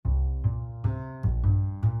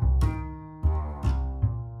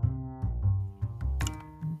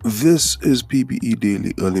This is PBE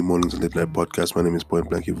Daily Early Mornings and Late Night Podcast. My name is Point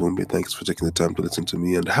Blank Ivumbi. Thanks for taking the time to listen to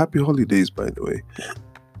me, and happy holidays, by the way.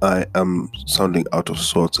 I am sounding out of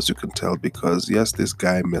sorts, as you can tell, because yes, this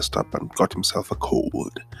guy messed up and got himself a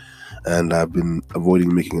cold. And I've been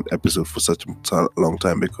avoiding making an episode for such a long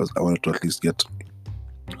time because I wanted to at least get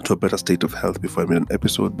to a better state of health before I made an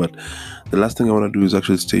episode. But the last thing I want to do is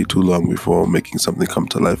actually stay too long before making something come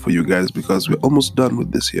to life for you guys, because we're almost done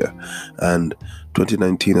with this year, and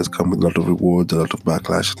 2019 has come with a lot of rewards, a lot of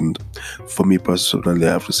backlash, and for me personally,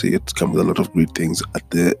 I have to say it's come with a lot of great things at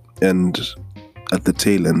the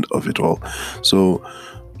tail end of it all. So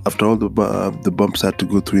after all the bumps I had to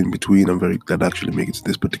go through in between, I'm very glad I actually make it to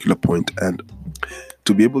this particular point, and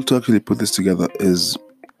to be able to actually put this together is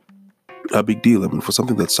a big deal. I mean, for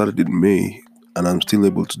something that started in May and I'm still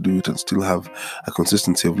able to do it and still have a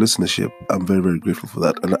consistency of listenership, I'm very, very grateful for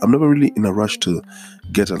that. And I'm never really in a rush to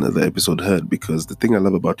get another episode heard, because the thing I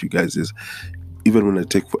love about you guys is even when I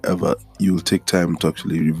take forever, you'll take time to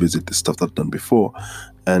actually revisit the stuff that I've done before.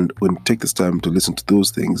 And when you take this time to listen to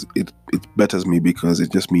those things, it betters me, because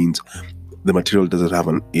it just means the material doesn't have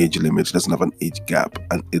an age limit, it doesn't have an age gap,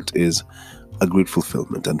 and it is a great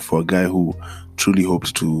fulfillment. And for a guy who truly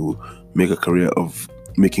hopes to make a career of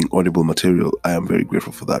making audible material, I am very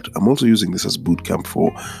grateful for that. I'm also using this as boot camp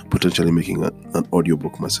for potentially making an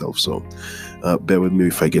audiobook myself. So bear with me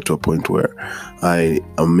if I get to a point where I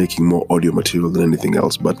am making more audio material than anything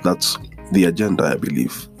else. But that's the agenda, I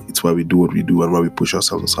believe. It's why we do what we do and why we push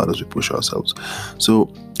ourselves as hard as we push ourselves.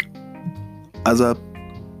 So as a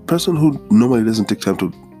person who normally doesn't take time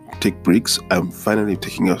to take breaks, I'm finally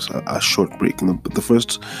taking a short break. The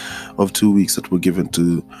first of 2 weeks that were given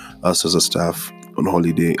to us as a staff on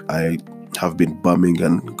holiday, I have been bumming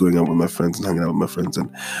and going out with my friends and hanging out with my friends,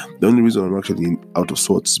 and the only reason I'm actually out of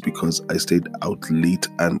sorts is because I stayed out late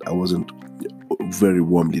and I wasn't very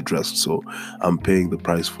warmly dressed. So I'm paying the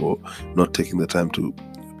price for not taking the time to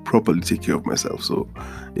properly take care of myself. So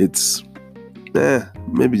it's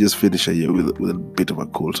maybe just finish a year with a bit of a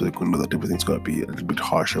cold, so you can know that everything's going to be a little bit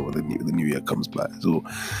harsher when the new year comes by. So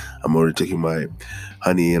I'm already taking my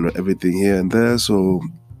honey and everything here and there, so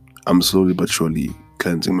I'm slowly but surely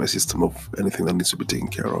cleansing my system of anything that needs to be taken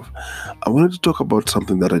care of. I wanted to talk about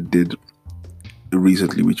something that I did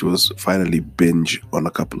recently, which was finally binge on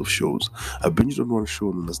a couple of shows. I binged on one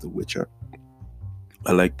show known as The Witcher.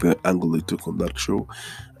 I like the angle they took on that show,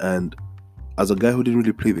 and as a guy who didn't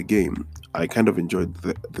really play the game, I kind of enjoyed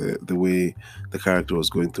the way the character was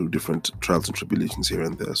going through different trials and tribulations here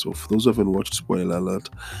and there. So for those who haven't watched, spoiler alert,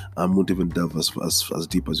 I won't even delve as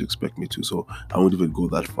deep as you expect me to. So I won't even go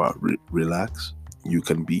that far. Relax. You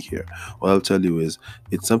can be here. What I'll tell you is,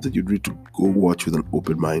 it's something you'd need to go watch with an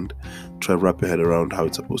open mind. Try and wrap your head around how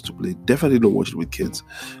it's supposed to play. Definitely don't watch it with kids.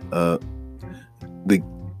 The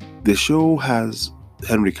show has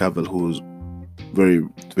Henry Cavill, who's very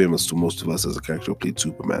famous to most of us as a character who played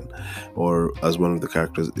Superman, or as one of the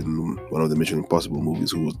characters in one of the Mission Impossible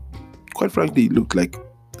movies, who quite frankly looked like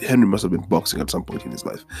Henry must have been boxing at some point in his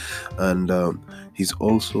life. And he's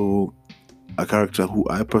also a character who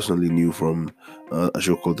I personally knew from a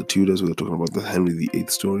show called The Tudors, where they're talking about the Henry VIII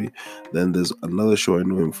story. Then there's another show I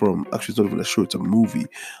know him from. Actually, it's not even a show, it's a movie.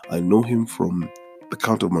 I know him from The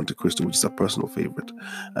Count of Monte Cristo, which is a personal favorite.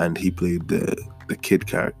 And he played the kid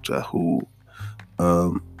character who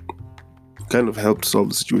kind of helped solve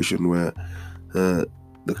the situation where the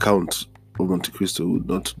Count of Monte Cristo would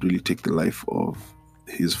not really take the life of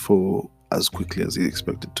his foe as quickly as he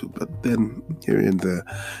expected to. But then here and there,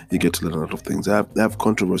 you get to learn a lot of things. I have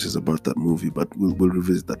controversies about that movie, but we'll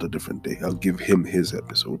revisit that a different day. I'll give him his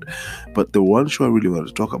episode. But the one show I really wanted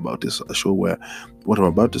to talk about is a show where what I'm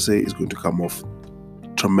about to say is going to come off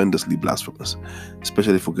tremendously blasphemous,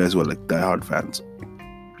 especially for guys who are like diehard fans.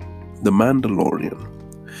 The Mandalorian.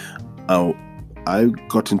 Now, I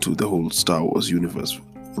got into the whole Star Wars universe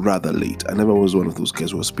rather late. I never was one of those guys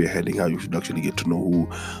who was spearheading how you should actually get to know who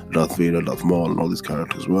Darth Vader, Darth Maul, and all these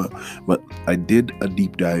characters were. But I did a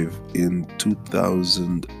deep dive in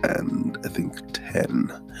 2010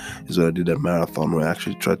 is when I did a marathon where I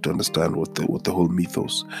actually tried to understand what the whole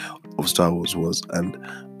mythos of Star Wars was, and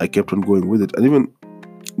I kept on going with it. And even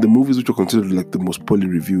the movies which were considered like the most poorly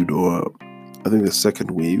reviewed, or I think the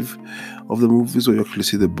second wave of the movies where you actually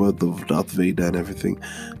see the birth of Darth Vader and everything.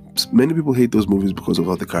 Many people hate those movies because of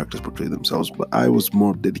how the characters portray themselves, but I was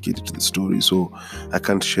more dedicated to the story, so I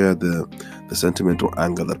can't share the sentiment or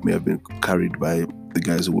anger that may have been carried by the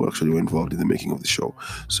guys who were actually involved in the making of the show.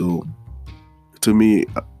 So to me,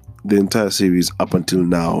 the entire series up until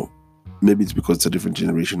now, maybe it's because it's a different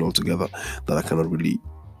generation altogether that I cannot really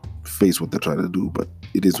face what they're trying to do, but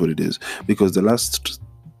it is what it is. Because the last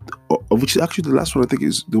which is actually the last one I think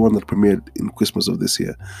is the one that premiered in Christmas of this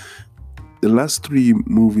year. The last 3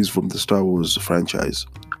 movies from the Star Wars franchise,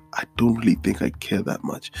 I don't really think I care that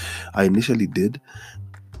much. I initially did,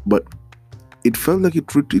 but it felt like it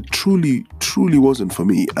truly wasn't for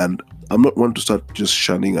me. And I'm not one to start just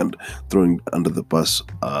shunning and throwing under the bus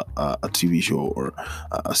a TV show or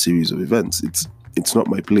a series of events. It's not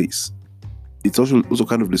my place. It's also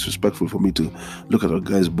kind of disrespectful for me to look at a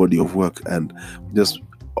guy's body of work and just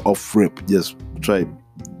off rip, just try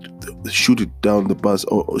shoot it down the bus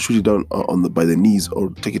or shoot it down by the knees or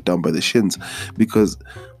take it down by the shins, because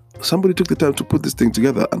somebody took the time to put this thing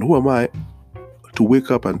together, and who am I to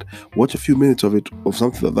wake up and watch a few minutes of it, of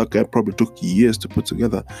something that guy probably took years to put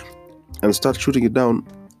together, and start shooting it down,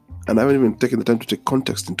 and I haven't even taken the time to take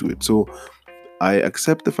context into it. So I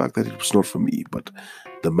accept the fact that it was not for me, but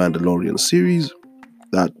the Mandalorian series,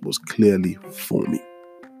 that was clearly for me.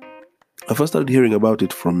 I first started hearing about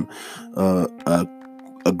it from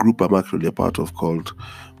a group I'm actually a part of called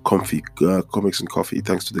Comfy, Comics and Coffee,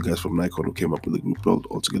 thanks to the guys from Nikon who came up with the group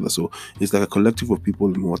all together. So it's like a collective of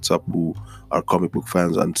people in WhatsApp who are comic book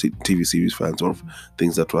fans and TV series fans of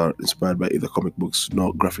things that were inspired by either comic books,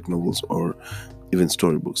 graphic novels, or even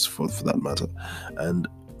storybooks for that matter. And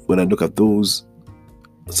when I look at those,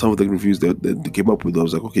 some of the reviews that they came up with, I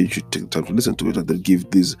was like, okay, you should take the time to listen to it, and they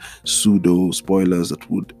give these pseudo spoilers that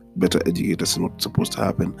would better educate us in what's supposed to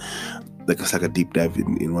happen. Like it's like a deep dive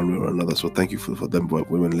in one way or another. So thank you for them for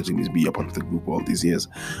women letting me be a part of the group all these years.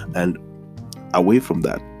 And away from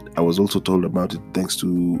that, I was also told about it thanks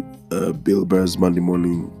to Bill Burr's Monday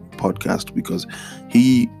Morning podcast, because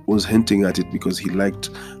he was hinting at it because he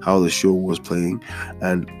liked how the show was playing,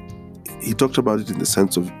 and he talked about it in the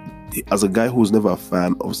sense of, as a guy who was never a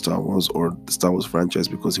fan of Star Wars or the Star Wars franchise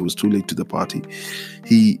because he was too late to the party,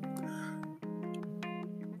 he,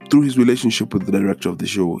 through his relationship with the director of the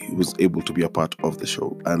show, he was able to be a part of the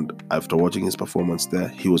show. And after watching his performance there,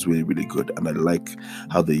 he was really, really good. And I like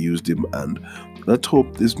how they used him. And let's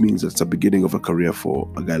hope this means it's the beginning of a career for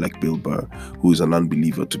a guy like Bill Burr, who is an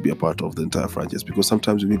unbeliever, to be a part of the entire franchise. Because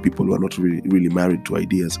sometimes we need people who are not really married to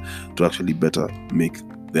ideas to actually better make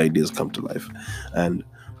the ideas come to life. And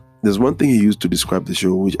there's one thing he used to describe the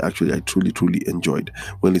show, which actually I truly enjoyed,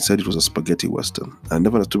 when he said it was a spaghetti western. I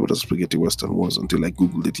never understood what a spaghetti western was until I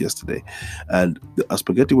googled it yesterday. And a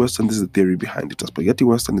spaghetti western, this is the theory behind it. A spaghetti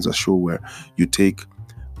western is a show where you take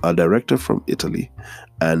a director from Italy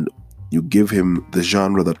and you give him the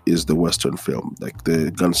genre that is the western film, like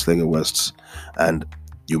the Gunslinger Wests, and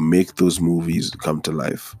you make those movies come to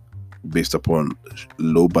life based upon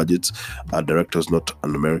low budgets. Our director is not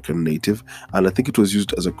an American native, and I think it was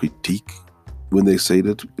used as a critique when they said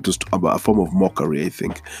it. It was about a form of mockery, I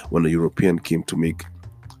think, when a European came to make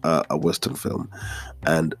a Western film,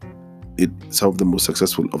 and some of the most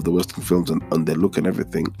successful of the Western films and their look and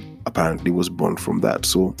everything apparently was born from that.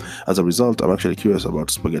 So as a result, I'm actually curious about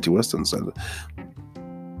spaghetti westerns, and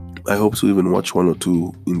I hope to even watch one or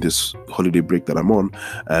two in this holiday break that I'm on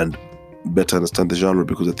and better understand the genre,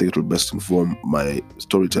 because I think it will best inform my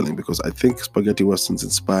storytelling, because I think spaghetti westerns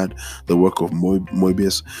inspired the work of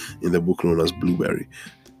Moebius in the book known as Blueberry.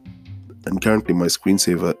 And currently my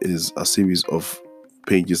screensaver is a series of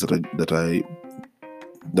pages that I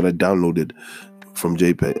downloaded from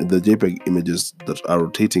JPEG. The JPEG images that are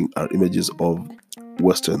rotating are images of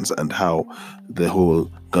westerns and how the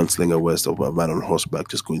whole Gunslinger West of a man on horseback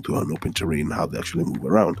just going through an open terrain, how they actually move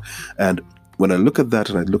around. And when I look at that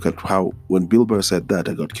and I look at how, when Bill Burr said that,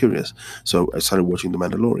 I got curious. So I started watching The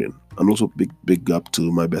Mandalorian. And also big up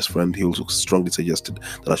to my best friend. He also strongly suggested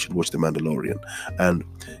that I should watch The Mandalorian. And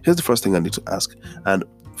here's the first thing I need to ask. And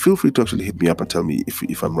feel free to actually hit me up and tell me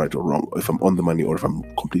if I'm right or wrong, or if I'm on the money, or if I'm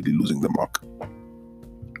completely losing the mark.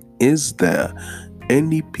 Is there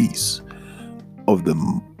any piece of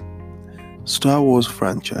the Star Wars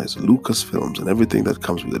franchise, Lucasfilms, and everything that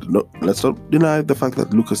comes with it? No, let's not deny the fact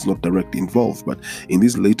that Lucas is not directly involved, but in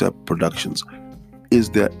these later productions, is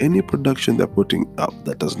there any production they're putting up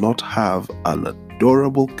that does not have an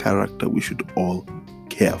adorable character we should all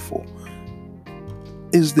care for?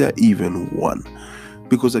 Is there even one?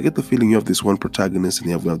 Because I get the feeling you have this one protagonist and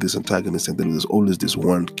you have this antagonist, and then there's always this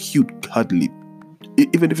one cute, cuddly,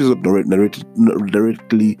 even if it's not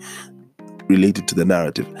directly related to the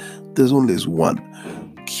narrative, there's always one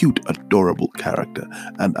cute, adorable character.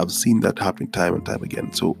 And I've seen that happen time and time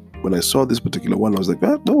again. So when I saw this particular one, I was like,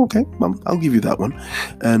 oh, okay, I'll give you that one.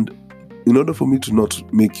 And in order for me to not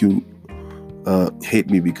make you hate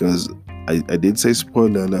me because I did say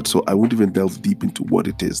spoiler alert, so I won't even delve deep into what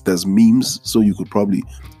it is. There's memes, so you could probably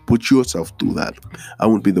put yourself through that. I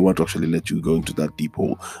won't be the one to actually let you go into that deep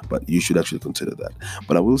hole, but you should actually consider that.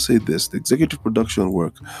 But I will say this: the executive production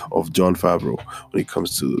work of Jon Favreau, when it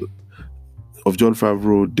comes to Jon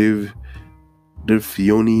Favreau, Dave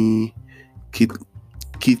Filoni,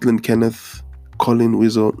 Keithlin Kenneth, Colin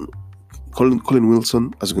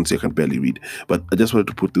Wilson, as you can see, I can barely read, but I just wanted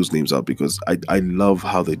to put those names out because I love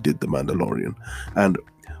how they did The Mandalorian. And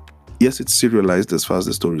yes, it's serialized as far as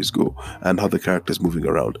the stories go and how the characters moving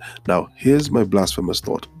around. Now, here's my blasphemous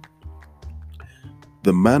thought.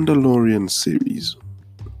 The Mandalorian series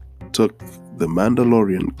took the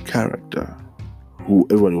Mandalorian character, who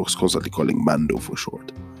everyone was constantly calling Mando for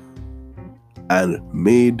short, and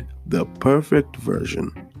made the perfect version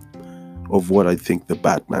of what I think the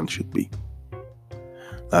Batman should be.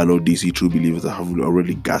 I know DC true believers are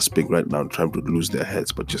already gasping right now, trying to lose their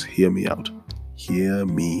heads, but just hear me out. Hear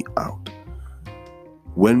me out.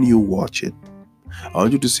 When you watch it, I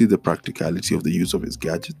want you to see the practicality of the use of his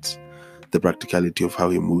gadgets, the practicality of how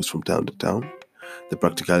he moves from town to town, the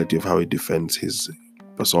practicality of how he defends his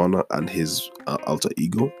persona and his alter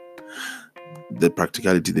ego, the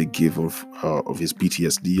practicality they give of his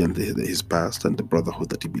PTSD and his past and the brotherhood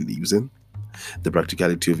that he believes in, the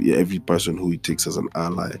practicality of every person who he takes as an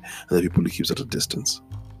ally and the people he keeps at a distance,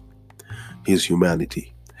 his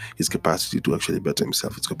humanity, his capacity to actually better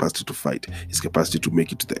himself, his capacity to fight, his capacity to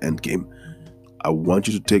make it to the end game. I want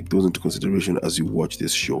you to take those into consideration as you watch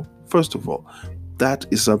this show. First of all, that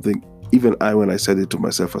is something, even when I said it to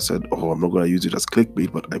myself, I said, I'm not going to use it as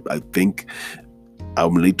clickbait, but I think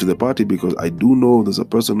I'm late to the party because I do know there's a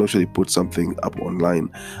person who actually put something up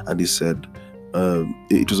online and he said,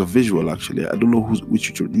 it was a visual actually. I don't know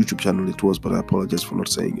which YouTube channel it was, but I apologize for not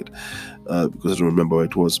saying it because I don't remember where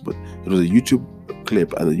it was. But it was a YouTube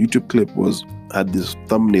clip, and the YouTube clip had this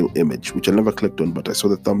thumbnail image, which I never clicked on, but I saw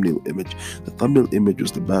the thumbnail image. The thumbnail image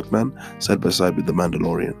was the Batman side by side with the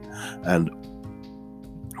Mandalorian. And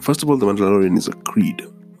first of all, the Mandalorian is a creed.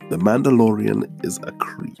 The Mandalorian is a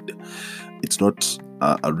creed. It's not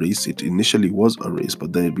a race. It initially was a race,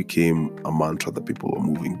 but then it became a mantra that people were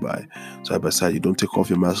moving by. Side by side, you don't take off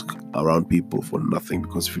your mask around people for nothing,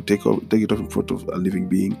 because if you take it off in front of a living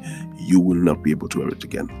being, you will not be able to wear it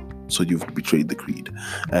again. So you've betrayed the creed.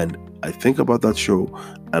 And I think about that show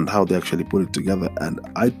and how they actually put it together, and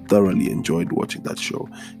I thoroughly enjoyed watching that show.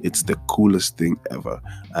 It's the coolest thing ever,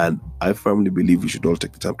 and I firmly believe we should all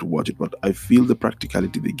take the time to watch it. But I feel the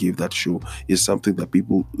practicality they gave that show is something that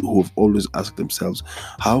people who have always asked themselves,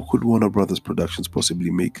 how could Warner Brothers Productions possibly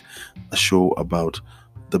make a show about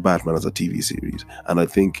the Batman as a TV series? And I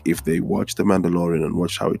think if they watch The Mandalorian and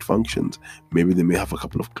watch how it functions, maybe they may have a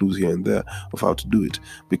couple of clues here and there of how to do it.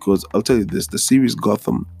 Because I'll tell you this, the series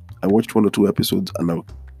Gotham, I watched 1 or 2 episodes and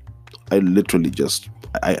I literally just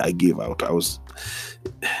I gave out.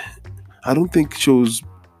 I don't think shows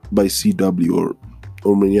by CW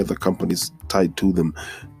or many other companies tied to them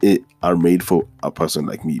are made for a person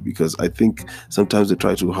like me, because I think sometimes they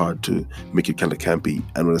try too hard to make it kind of campy.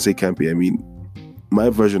 And when I say campy, I mean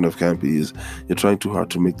my version of campy is you're trying too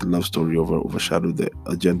hard to make the love story overshadow the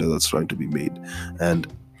agenda that's trying to be made. And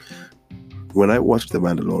when I watched The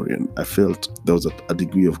Mandalorian, I felt there was a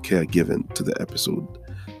degree of care given to the episode,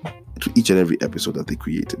 to each and every episode that they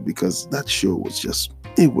created, because that show was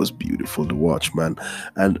it was beautiful to watch, man.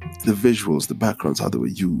 And the visuals, the backgrounds, how they were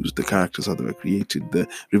used, the characters, how they were created, the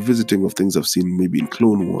revisiting of things I've seen maybe in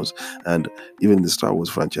Clone Wars and even the Star Wars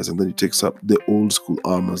franchise. And then it takes up the old school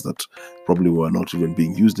armors that probably were not even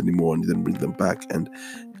being used anymore, and then bring them back. And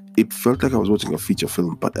it felt like I was watching a feature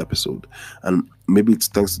film per episode. And maybe it's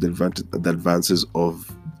thanks to the advances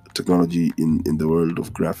of technology in the world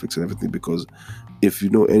of graphics and everything, because if you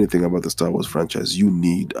know anything about the Star Wars franchise, you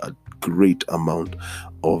need a great amount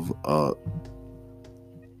of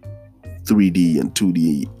 3D and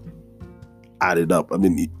 2D added up. I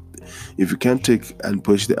mean, if you can't take and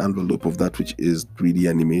push the envelope of that which is 3D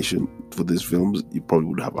animation for these films, you probably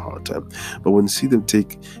would have a hard time. But when you see them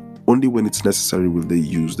take, only when it's necessary will they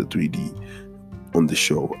use the 3D on the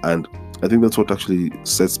show. And I think that's what actually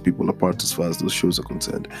sets people apart as far as those shows are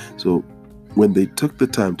concerned. So when they took the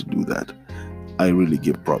time to do that, I really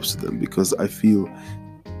give props to them, because I feel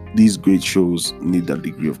these great shows need that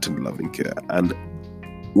degree of tender loving care. And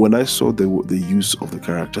when I saw the use of the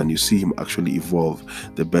character, and you see him actually evolve,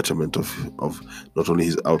 the betterment of not only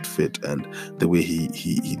his outfit and the way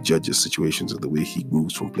he judges situations and the way he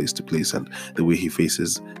moves from place to place and the way he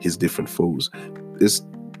faces his different foes,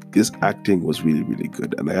 this acting was really, really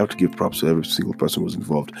good, and I have to give props to every single person who was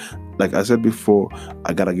involved. Like I said before,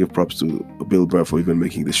 I gotta give props to Bill Burr for even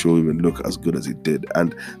making the show even look as good as it did.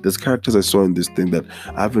 And there's characters I saw in this thing that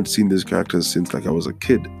I haven't seen these characters since like I was a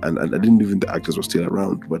kid, and I didn't even the actors were still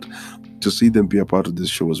around, but to see them be a part of this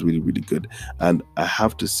show was really, really good. And I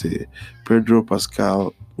have to say, Pedro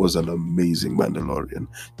Pascal was an amazing Mandalorian.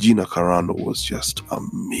 Gina Carano was just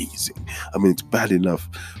amazing. I mean, it's bad enough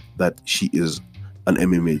that she is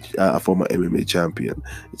a former MMA champion.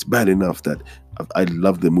 It's bad enough that I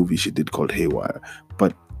love the movie she did called Haywire.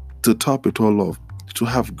 But to top it all off, to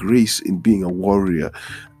have grace in being a warrior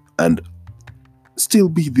and still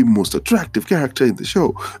be the most attractive character in the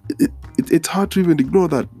show, it's hard to even ignore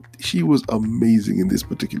that. She was amazing in this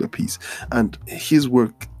particular piece. And his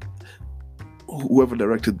work, whoever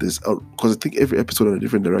directed this, because I think every episode had a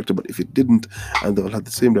different director, but if it didn't and they all had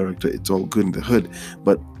the same director, it's all good in the hood.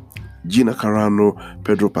 But Gina Carano,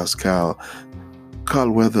 Pedro Pascal,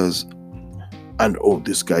 Carl Weathers, and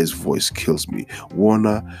this guy's voice kills me.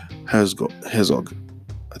 Werner Herzog.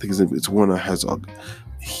 I think his name is Werner Herzog.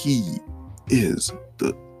 He is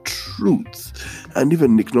the truth. And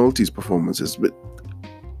even Nick Nolte's performances, but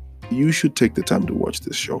you should take the time to watch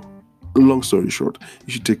this show. Long story short,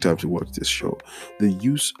 you should take time to watch this show. The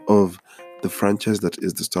use of the franchise that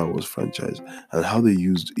is the Star Wars franchise and how they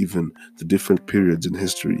used even the different periods in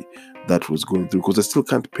history that was going through, because I still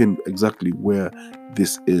can't pin exactly where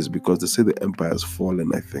this is, because they say the Empire has fallen,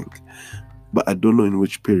 I think, but I don't know in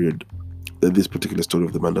which period that this particular story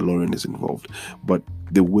of the Mandalorian is involved. But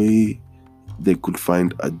the way they could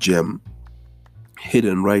find a gem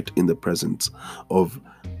hidden right in the presence of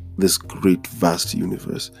this great vast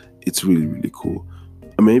universe, it's really, really cool.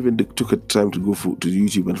 I mean, even took a time to go to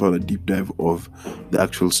YouTube and find a deep dive of the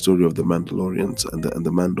actual story of the Mandalorians and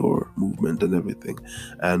the Mandor movement and everything.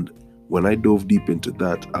 And when I dove deep into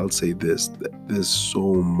that, I'll say this: that there's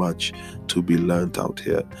so much to be learned out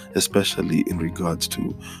here, especially in regards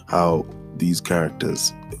to how these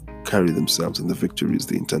characters carry themselves and the victories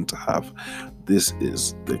they intend to have. This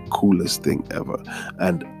is the coolest thing ever.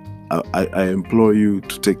 And I implore you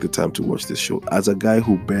to take the time to watch this show. As a guy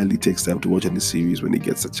who barely takes time to watch any series, when he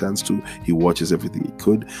gets a chance to, he watches everything he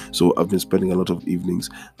could. So I've been spending a lot of evenings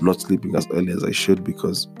not sleeping as early as I should,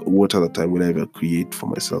 because what other time would I ever create for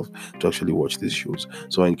myself to actually watch these shows?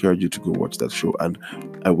 So I encourage you to go watch that show. And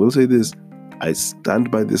I will say this, I stand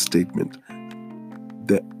by this statement.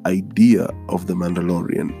 The idea of the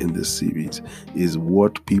Mandalorian in this series is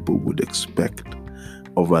what people would expect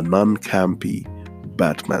of a non-campy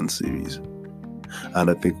Batman series. And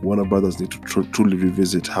I think Warner Brothers need to truly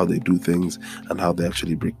revisit how they do things and how they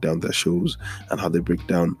actually break down their shows and how they break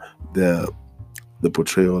down the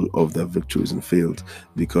portrayal of their victories and fails,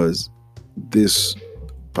 because this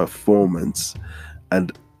performance,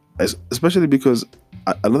 and especially because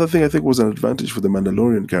another thing I think was an advantage for the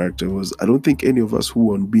Mandalorian character was, I don't think any of us who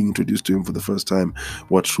were being introduced to him for the first time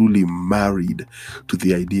were truly married to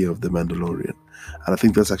the idea of the Mandalorian. And I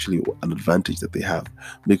think that's actually an advantage that they have,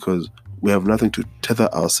 because we have nothing to tether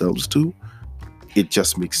ourselves to. It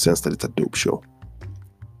just makes sense that it's a dope show.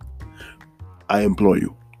 I implore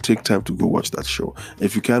you, take time to go watch that show.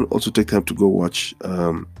 If you can, also take time to go watch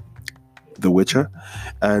The Witcher.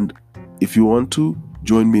 And if you want to,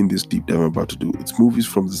 join me in this deep dive I'm about to do. It's movies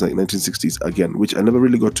from the 1960s again, which I never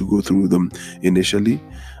really got to go through them initially,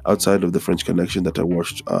 outside of the French Connection that I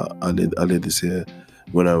watched earlier this year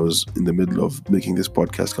when I was in the middle of making this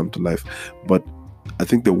podcast come to life. But I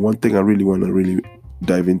think the one thing I really want to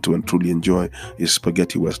dive into and truly enjoy is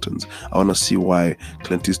spaghetti westerns. I want to see why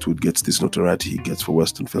Clint Eastwood gets this notoriety he gets for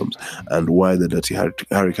western films, and why the Dirty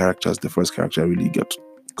Harry character is the first character I really get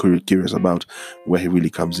curious about, where he really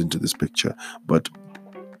comes into this picture. But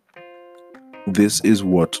this is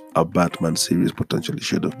what a Batman series potentially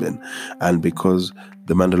should have been. And because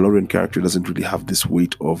the Mandalorian character doesn't really have this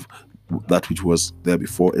weight of that which was there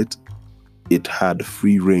before it, it had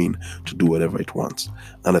free reign to do whatever it wants.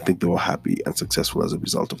 And I think they were happy and successful as a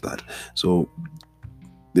result of that. So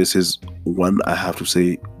this is one, I have to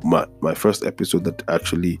say, my first episode that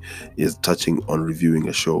actually is touching on reviewing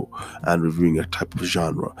a show and reviewing a type of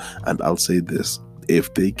genre. And I'll say this: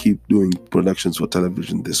 if they keep doing productions for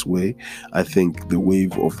television this way, I think the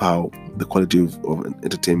wave of how the quality of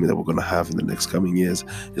entertainment that we're going to have in the next coming years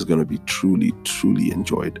is going to be truly, truly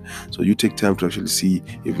enjoyed. So you take time to actually see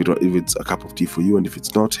if it's a cup of tea for you, and if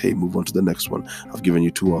it's not, hey, move on to the next one. I've given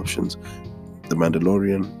you two options: The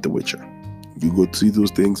Mandalorian, The Witcher. If you go see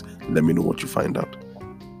those things, let me know what you find out.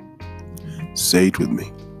 Say it with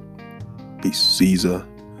me: be Caesar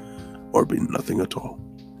or be nothing at all.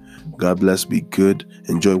 God bless, be good,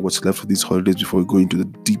 enjoy what's left of these holidays before we go into the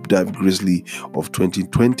deep dive grizzly of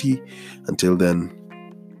 2020. Until then,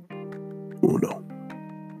 uno.